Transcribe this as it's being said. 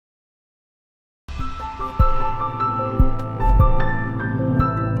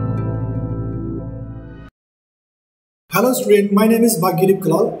Hello student, my name is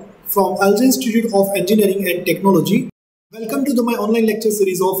Kalal from Alger Institute of Engineering and Technology. Welcome to my online lecture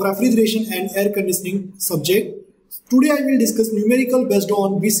series of refrigeration and air conditioning subject. Today I will discuss numerical based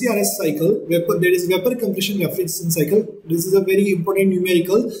on VCRS cycle, that is vapor compression refrigeration cycle. This is a very important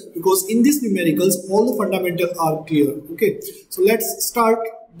numerical because in this numericals all the fundamentals are clear. Okay, so let's start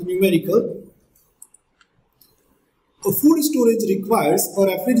the numerical. A food storage requires a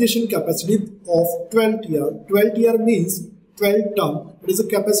refrigeration capacity of 12 TR. 12 TR means 12 ton. It is the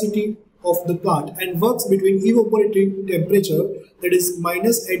capacity of the plant and works between evaporating temperature, that is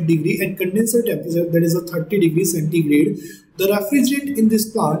 -8 degree, and condenser temperature, that is a 30 degree centigrade. The refrigerant in this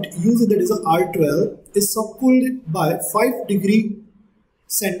plant used, that is a R12, is subcooled by 5 degree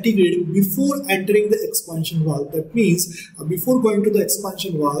centigrade before entering the expansion valve. That means before going to the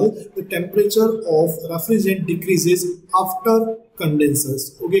expansion valve, the temperature of refrigerant decreases after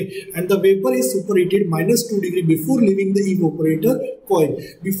condensers. Okay, and the vapor is superheated -2 degree before leaving the evaporator coil.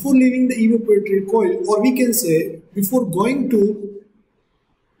 Before leaving the evaporator coil, or we can say before going to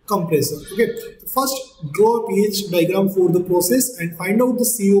compressor. Okay, first draw a pH diagram for the process and find out the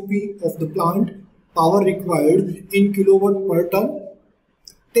COP of the plant, power required in kilowatt per ton.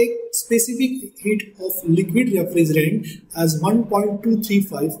 Take specific heat of liquid refrigerant as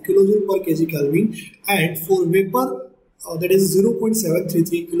 1.235 kJ per kg Kelvin, and for vapor that is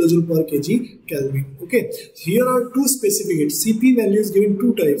 0.733 kJ per kg Kelvin. Okay, here are two specific heats. CP value is given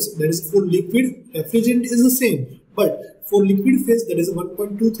two types, that is for liquid refrigerant is the same, but for liquid phase that is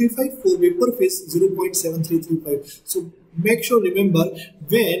 1.235, for vapor phase 0.7335. So make sure remember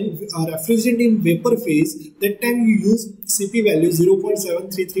when refrigerant in vapor phase, that time you use CP value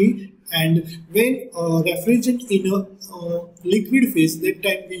 0.733, and when refrigerant in a liquid phase, that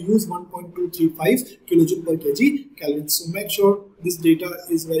time we use 1.235 kJ per kg Kelvin. So make sure this data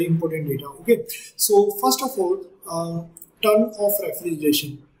is very important data. Okay, so first of all, ton of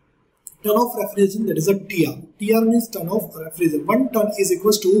refrigeration. Ton of refrigeration, that is a TR. TR means ton of refrigerant. 1 ton is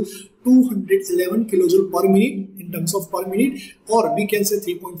equals to 211 kJ per minute in terms of per minute, or we can say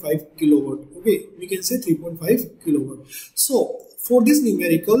 3.5 kilowatt. Okay, we can say 3.5 kilowatt. So for these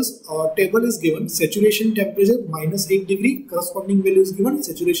numericals, table is given. Saturation temperature -8 degree, corresponding value is given.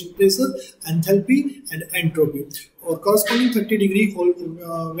 Saturation pressure, enthalpy and entropy, or corresponding 30 degree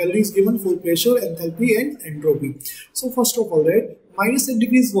value is given for pressure, enthalpy and entropy. So first of all, right, -8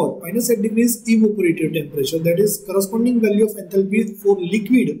 degree is what? -8 degree is evaporated temperature, that is corresponding value of enthalpy for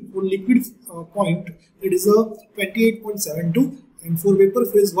liquid point, that is a 28.72, and for vapor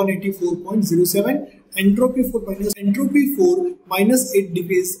phase 184.07. Entropy for -8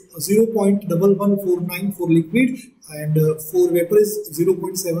 degrees 0.1149 for liquid, and for vapor is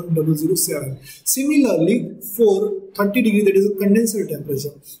 0.7007. Similarly, for 30 degree, that is a condenser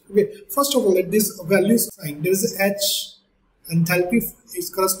temperature. Okay, first of all, let this value is fine. There is a H. Enthalpy is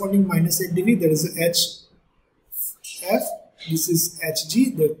corresponding -8 degree, there is a HF, this is HG,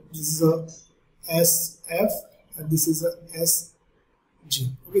 this is a SF, and this is a SG.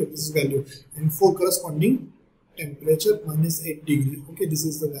 Okay, this is value. And for corresponding temperature -8 degree, okay, this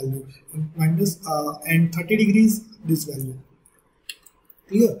is the value, and 30 degrees this value.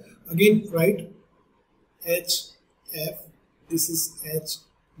 Clear? Again write HF, this is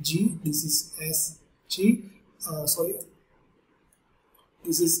HG, this is SG,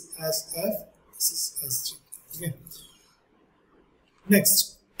 this is SF, this is SG. Okay. Next,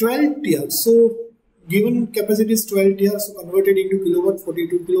 12 TR. So given capacity is 12 TR, so converted into kilowatt,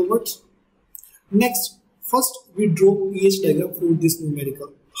 42 kilowatts. Next, first we draw pH diagram for this numerical.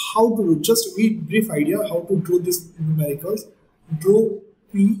 How to do? Just brief idea how to draw this numericals. Draw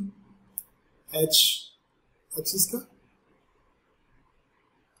pH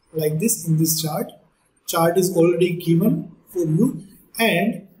like this in this chart. Chart is already given for you, and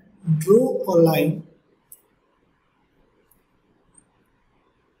draw a line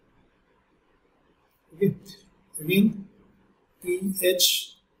okay. Again pH,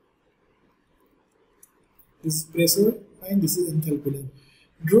 this is pressure line, this is enthalpy line.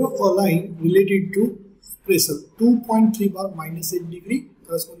 Draw a line related to pressure 2.3 bar -8 degree,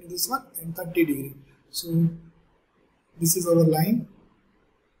 corresponding to this one, and 30 degree. So this is our line.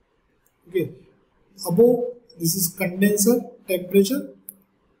 Okay, above this is condenser temperature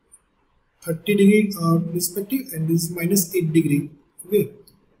 30 degree respective, and this is -8 degree. Okay,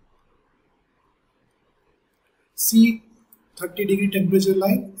 see 30 degree temperature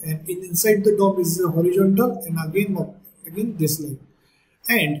line, and inside the dome is a horizontal, and again this line,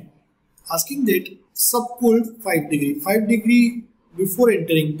 and asking that subcooled 5 degree. 5 degree before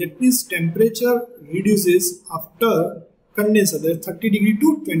entering, that means temperature reduces after condenser, that is 30 degree to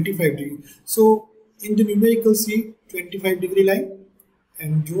 25 degree. So in the numerical, see 25 degree line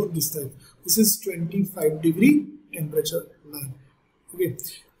and draw this type. This is 25 degree temperature line. Okay.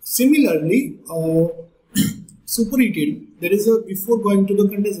 Similarly, superheated, there is a, before going to the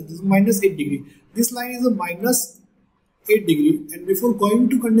condenser, this is minus 8 degree. This line is a minus 8 degree, and before going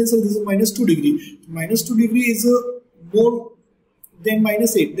to condenser, this is a minus 2 degree. Minus 2 degree is a more than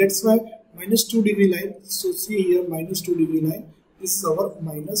minus 8. That's why minus 2 degree line. So see here, minus 2 degree line. This is our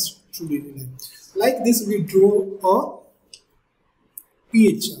minus 2 degree line. Like this, we draw a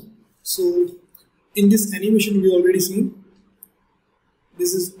pH chart. So in this animation, we already seen.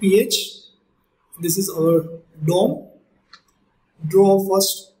 This is pH. This is our dome. Draw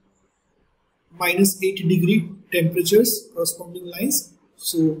first minus 8 degree temperatures corresponding lines.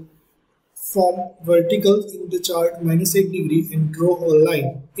 So form vertical in the chart minus 8 degree and draw a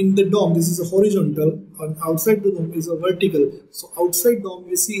line. In the dome, this is a horizontal, and outside the dome is a vertical. So outside dome,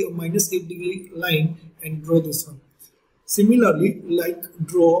 we see a minus 8 degree line and draw this one. Similarly, like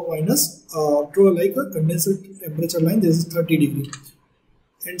draw like a condenser temperature line, this is 30 degree.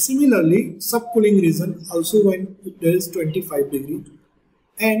 And similarly, subcooling region also when there is 25 degree.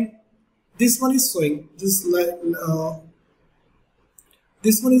 And this one is showing this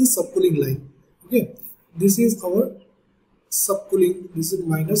this one is a subcooling line. Okay, this is our subcooling. This is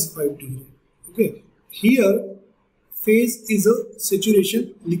minus 5 degree. Okay, here phase is a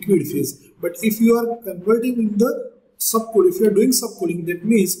saturation liquid phase. But if you are converting in the subcool, if you are doing subcooling, that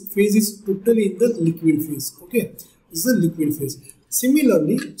means phase is totally in the liquid phase. Okay, this is the liquid phase.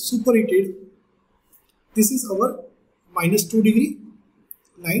 Similarly, superheated, this is our minus 2 degree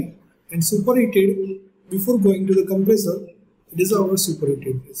line, and superheated before going to the compressor, it is our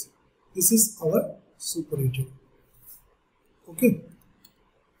superheated phase. This is our superheated. Okay.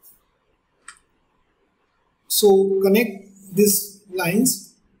 So connect these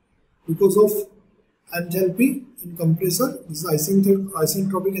lines because of enthalpy in compressor. This is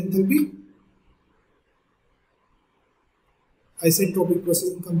isentropic enthalpy. Isentropic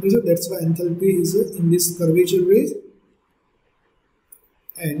process in compressor. That's why enthalpy is in this curvature way.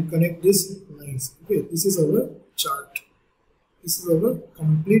 And connect these lines. Okay, this is our chart. This is our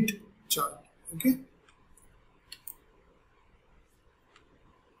complete chart. Okay.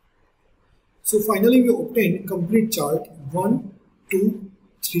 So finally, we obtain complete chart 1, 2,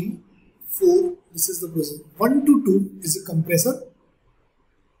 3, 4. This is the process. 1 to 2 is a compressor.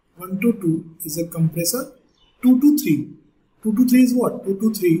 1 to 2 is a compressor. 2 to 3. 2 to 3 is what? 2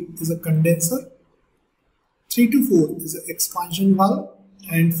 to 3 is a condenser. 3 to 4 is an expansion valve.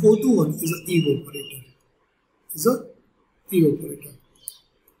 And 4 to 1 is an evaporator. Is a evaporator.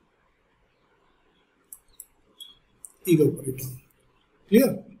 Evaporator.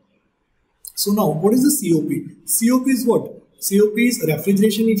 Clear? So now, what is the COP? COP is what? COP is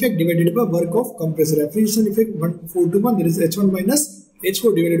refrigeration effect divided by work of compressor. Refrigeration effect 4 to 1, there is H1 minus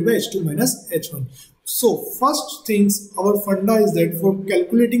H4 divided by H2 minus H1. So first things, our funda is that for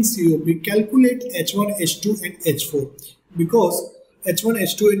calculating COP, calculate H1, H2 and H4. Because H1,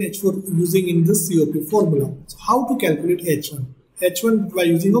 H2 and H4 using in the COP formula. So how to calculate H1? H1 by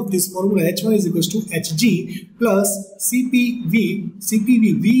using of this formula, H1 is equals to Hg plus CPV,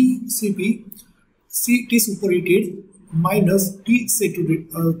 VCP, T superheated minus T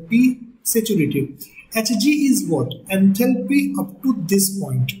saturated. Hg is what? Enthalpy up to this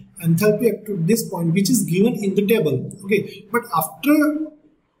point. Enthalpy up to this point, which is given in the table. Okay, but after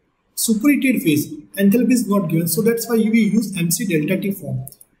superheated phase, enthalpy is not given, so that's why we use MC delta T form.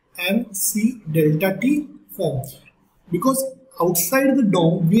 MC delta T form. Because outside the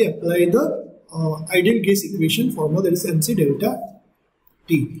dome, we apply the ideal gas equation formula, that is MC delta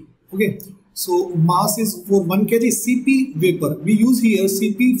T. Okay, so mass is for 1 kg Cp vapor. We use here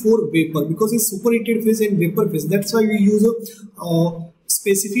Cp for vapor because it's superheated phase and vapor phase. That's why we use a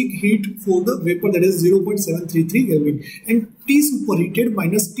specific heat for the vapor, that is 0.733 Kelvin. And T superheated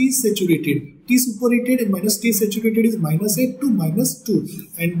minus T saturated. T superheated and minus T saturated is minus 8 to minus 2.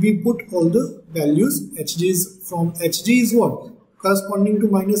 And we put all the values. Hg is from Hg is what? Corresponding to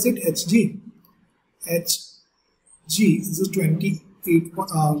minus 8 Hg. Hg is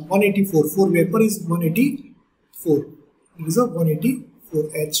 184. For vapor is 184. It is a 184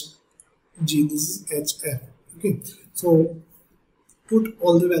 Hg. This is Hf. Okay. So put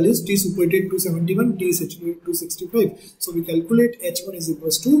all the values. T superheated 271, T saturated 265. So we calculate H1 is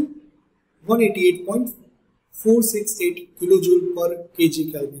equals to 188.468 kilojoule per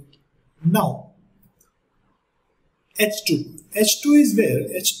kg Kelvin. Now H2. H2 is where?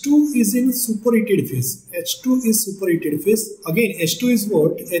 H2 is in superheated phase. H2 is superheated phase. Again, H2 is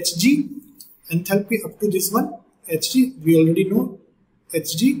what? Hg. Enthalpy up to this one. Hg, we already know.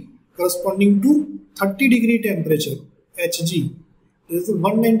 Hg corresponding to 30 degree temperature, Hg. There is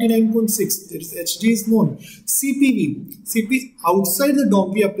 199.6, that is Hg is known. CPV outside the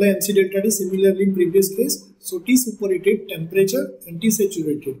DOM we apply MC delta T, similarly in previous case. So T superheated temperature and T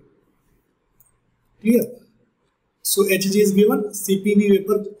saturated. Clear? So Hg is given, CPV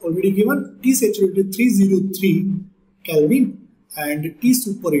vapor already given, T saturated 303 Kelvin and T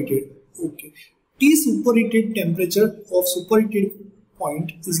superheated. Okay. T superheated temperature of superheated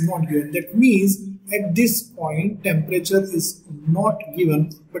point is not given. That means at this point temperature is not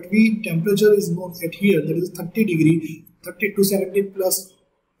given, but temperature is known at here, that is 30 degree,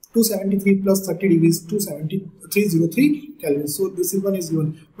 273 plus 30 degrees, 303 Kelvin. So this one is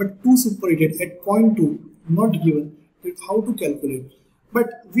given, but 2 superheated at point 2 not given. How to calculate?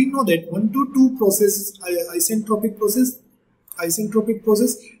 But we know that 1 to 2 process, isentropic process,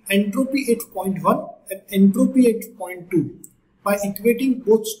 entropy at point 1 and entropy at point 2. By equating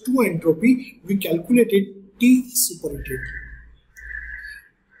both two entropy, we calculated T superheated.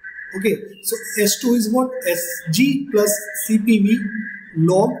 Okay, so S2 is what? Sg plus CPV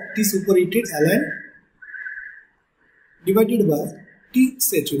log T superheated ln divided by T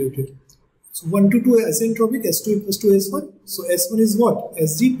saturated. So 1 to 2 isentropic, S2 equals to S1. So S1 is what?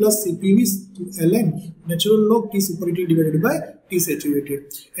 Sg plus CPV ln natural log T superheated divided by T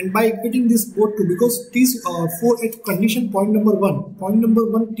saturated. And by equating this both two, because T for at condition point number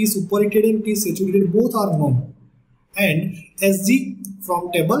 1, T superheated and T saturated both are known, and Sg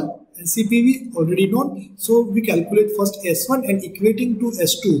from table and CPV already known. So we calculate first S1 and equating to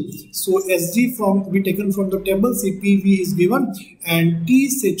S2. So Sg from we taken from the table, CPV is given, and T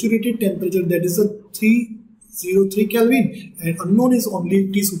saturated temperature, that is a 303 Kelvin, and unknown is only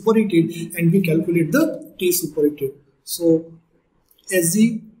T superheated, and we calculate the T superheated. So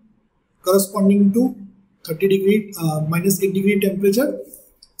Sg corresponding to 30 degree minus 8 degree temperature,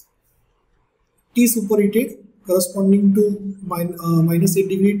 T superheated corresponding to minus 8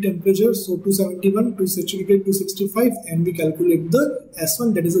 degree temperature, so 271, to saturated 265, and we calculate the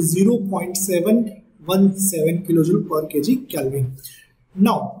S1, that is a 0.717 kilojoule per kg Kelvin.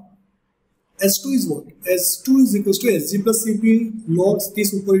 Now S2 is what? S2 is equals to Sg plus Cp logs T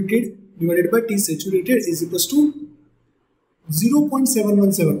superheated divided by T saturated is equals to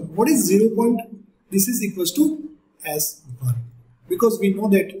 0.717. What is 0. This is equals to S1, because we know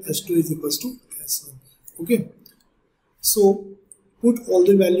that S2 is equals to S1. Okay, so put all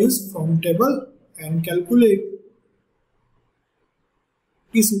the values from table and calculate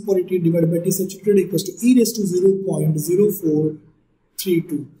T superheated divided by T saturated equals to e raised to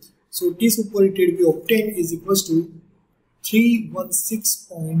 0.0432. So T superheated we obtain is equals to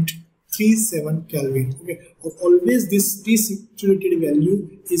 316.37 Kelvin. Okay, always this T saturated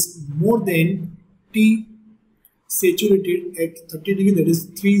value is more than T saturated at 30 degree, that is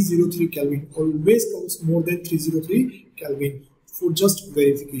 303 Kelvin. Always comes more than 303 Kelvin for just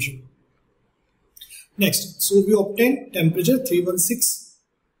verification. Next, so we obtain temperature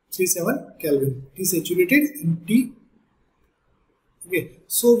 31637 Kelvin, T saturated and T. Okay,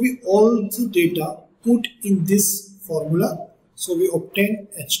 so we all the data put in this formula. So we obtain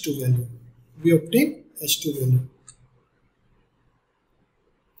H2 value.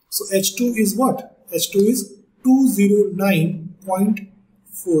 So H2 is what? H2 is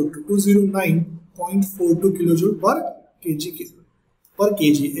 209.42 kilojoule per kg.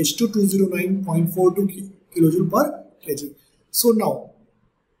 H2 209.42 kilojoule per kg. So now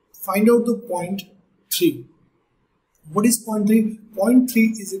find out the point 3. What is point 3? Point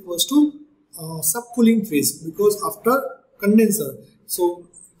 3 is equals to subcooling phase, because after condenser. So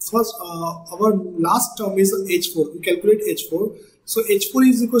first our last term is H4. We calculate H4. So H4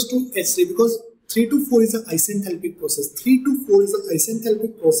 is equals to H3, because 3 to 4 is an isenthalpic process. 3 to 4 is an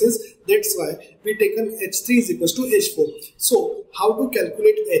isenthalpic process. That's why we taken H3 is equals to H4. So how to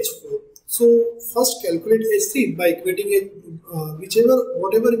calculate H4? So first calculate H3 by equating it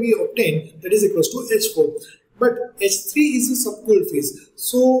whatever we obtain, that is equals to H4. But H3 is a subcooled phase.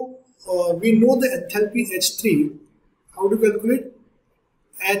 So we know the enthalpy H3. How to calculate?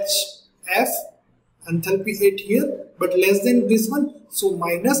 HF enthalpy 8 here, but less than this one, so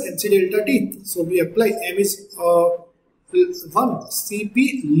minus MC delta T. So we apply M is 1,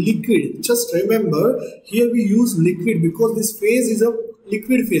 Cp liquid. Just remember, here we use liquid because this phase is a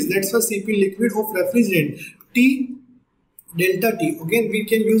liquid phase. That's why Cp liquid of refrigerant. T delta T. Again we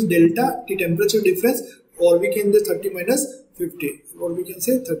can use delta T, temperature difference, or we can say 30 minus 50, or we can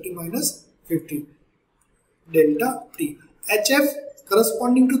say 30 minus 50 delta T. HF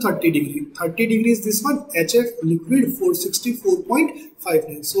corresponding to 30 degree. 30 degree is this one, HF liquid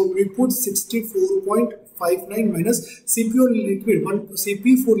 464.59. So we put 64.59 minus Cp for liquid.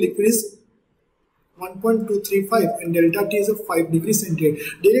 Cp for liquid is 1.235 and delta T is a 5 degrees centigrade.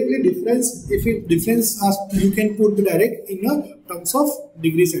 Directly difference, if it difference you can put the direct in terms of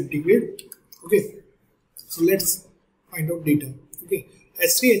degree centigrade. Okay, so let's find out data. Okay,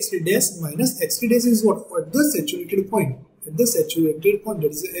 H3 dash minus H3 dash is what? At the saturated point. At the saturated point,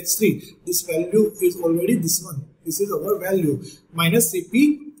 that is H3. This value is already this one. This is our value. Minus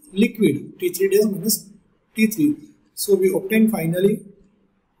Cp liquid. T3 dash minus T3. So we obtain finally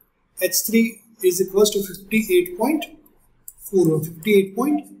H3 is equals to 58.41.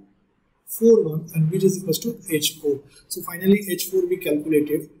 58.41 and which is equals to H4. So finally H4 we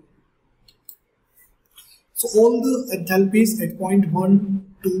calculated. So all the enthalpies at point 1,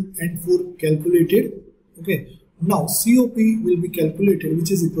 2 and 4 calculated. Okay. Now COP will be calculated, which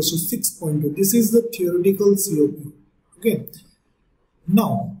is equals to 6.2. This is the theoretical COP. Okay.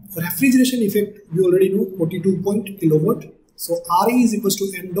 Now refrigeration effect we already know 42 kilowatt. So RE is equals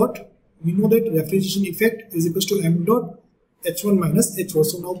to m dot. We know that refrigeration effect is equals to m dot H1 minus H4.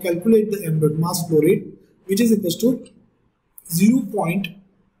 So now calculate the m dot mass flow rate, which is equals to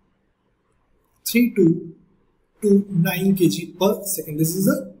 0.3229 kg per second. This is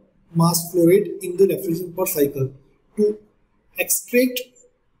the mass flow rate in the refrigeration per cycle. To extract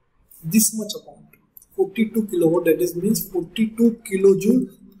this much amount, 42 kilowatt, that is means 42 kilojoule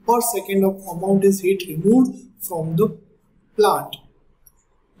per second of amount is heat removed from the plant.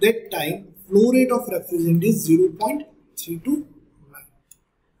 That time flow rate of refrigerant is 0.329.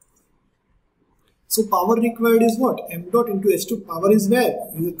 So power required is what? M dot into H2. Power is where?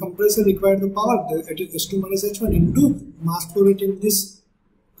 The compressor required the power. It is H2 minus H1 into mass flow rate in this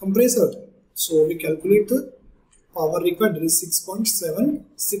compressor. So we calculate the power required, is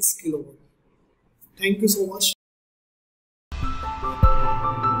 6.76 kilowatt. Thank you so much.